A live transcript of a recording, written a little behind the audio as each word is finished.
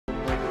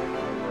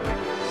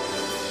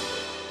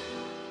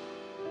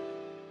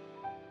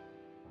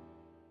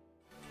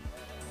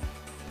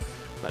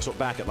Let's look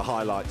back at the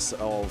highlights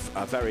of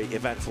a very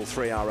eventful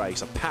 3-hour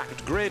race. A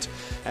packed grid,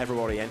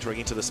 everybody entering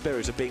into the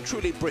spirit of being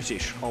truly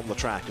British on the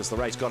track as the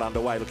race got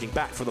underway. Looking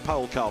back from the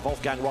pole car,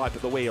 Wolfgang Reip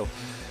at the wheel,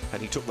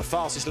 and he took the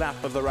fastest lap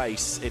of the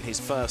race in his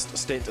first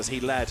stint as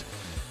he led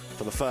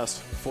for the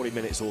first 40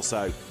 minutes or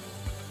so.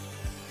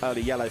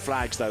 Early yellow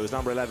flags though, as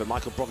number 11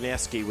 Michael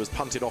Brogniewski was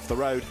punted off the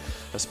road.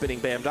 A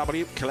spinning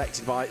BMW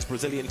collected by its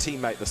Brazilian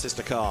teammate, the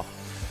sister car.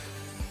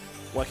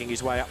 Working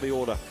his way up the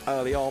order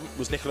early on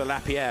was Nicolas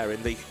Lapierre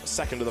in the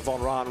second of the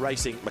Von Ryan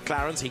Racing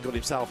McLarens. He got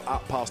himself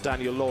up past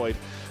Daniel Lloyd,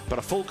 but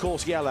a full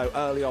course yellow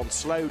early on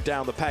slowed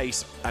down the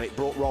pace and it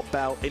brought Rob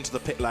Bell into the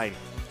pit lane.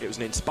 It was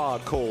an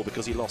inspired call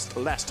because he lost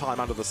less time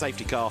under the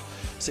safety car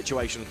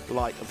situation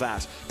like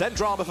that. Then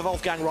drama for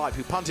Wolfgang Reip,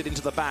 who punted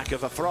into the back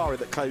of a Ferrari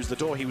that closed the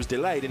door. He was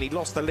delayed and he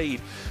lost the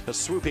lead as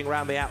swooping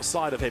round the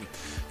outside of him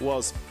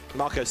was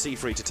Marco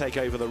Seifri to take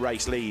over the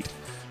race lead.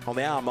 On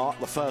the hour mark,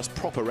 the first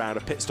proper round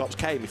of pit stops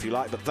came, if you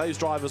like, but those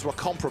drivers were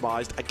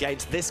compromised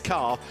against this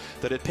car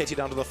that had pitted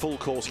under the full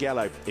course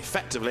yellow.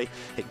 Effectively,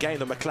 it gained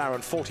the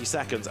McLaren 40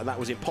 seconds, and that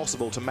was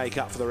impossible to make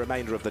up for the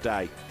remainder of the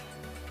day.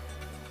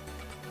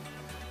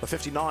 The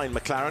 59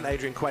 McLaren,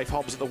 Adrian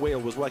Quaife-Hobbs at the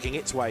wheel, was working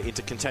its way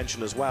into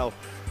contention as well.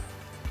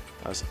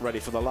 As ready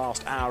for the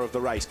last hour of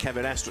the race,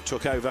 Kevin Estre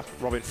took over.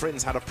 Robin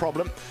Frins had a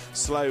problem,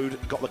 slowed,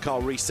 got the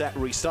car reset,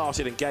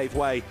 restarted and gave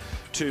way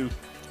to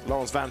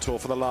Laurens Vanthoor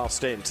for the last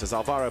stint as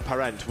Alvaro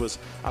Parent was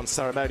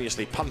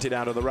unceremoniously punted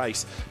out of the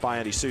race by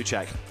Andy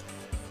Soucek.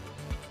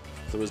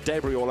 There was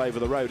debris all over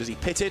the road as he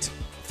pitted.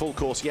 Full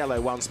course yellow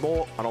once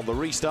more, and on the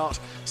restart,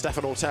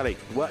 Stefan Ortelli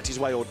worked his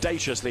way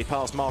audaciously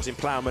past Martin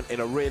Plowman in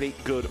a really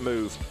good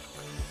move.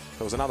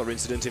 There was another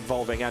incident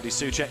involving Andy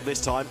Soucek,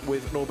 this time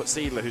with Norbert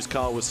Siedler, whose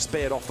car was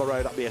speared off the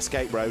road up the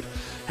escape road,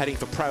 heading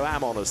for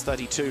Pro-Am honours.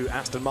 32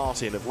 Aston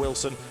Martin of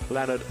Wilson,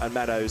 Leonard and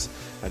Meadows,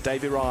 and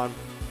Davy Ryan.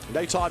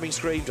 No timing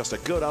screen, just a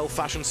good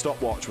old-fashioned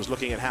stopwatch, was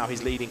looking at how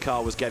his leading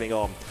car was getting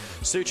on.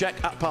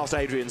 Soucek up past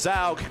Adrian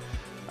Zaug.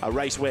 A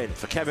race win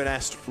for Kevin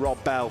Estre,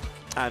 Rob Bell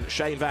and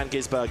Shane van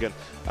Gisbergen.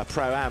 A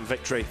Pro-Am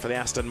victory for the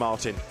Aston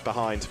Martin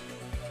behind.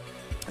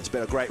 It's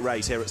been a great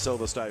race here at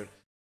Silverstone.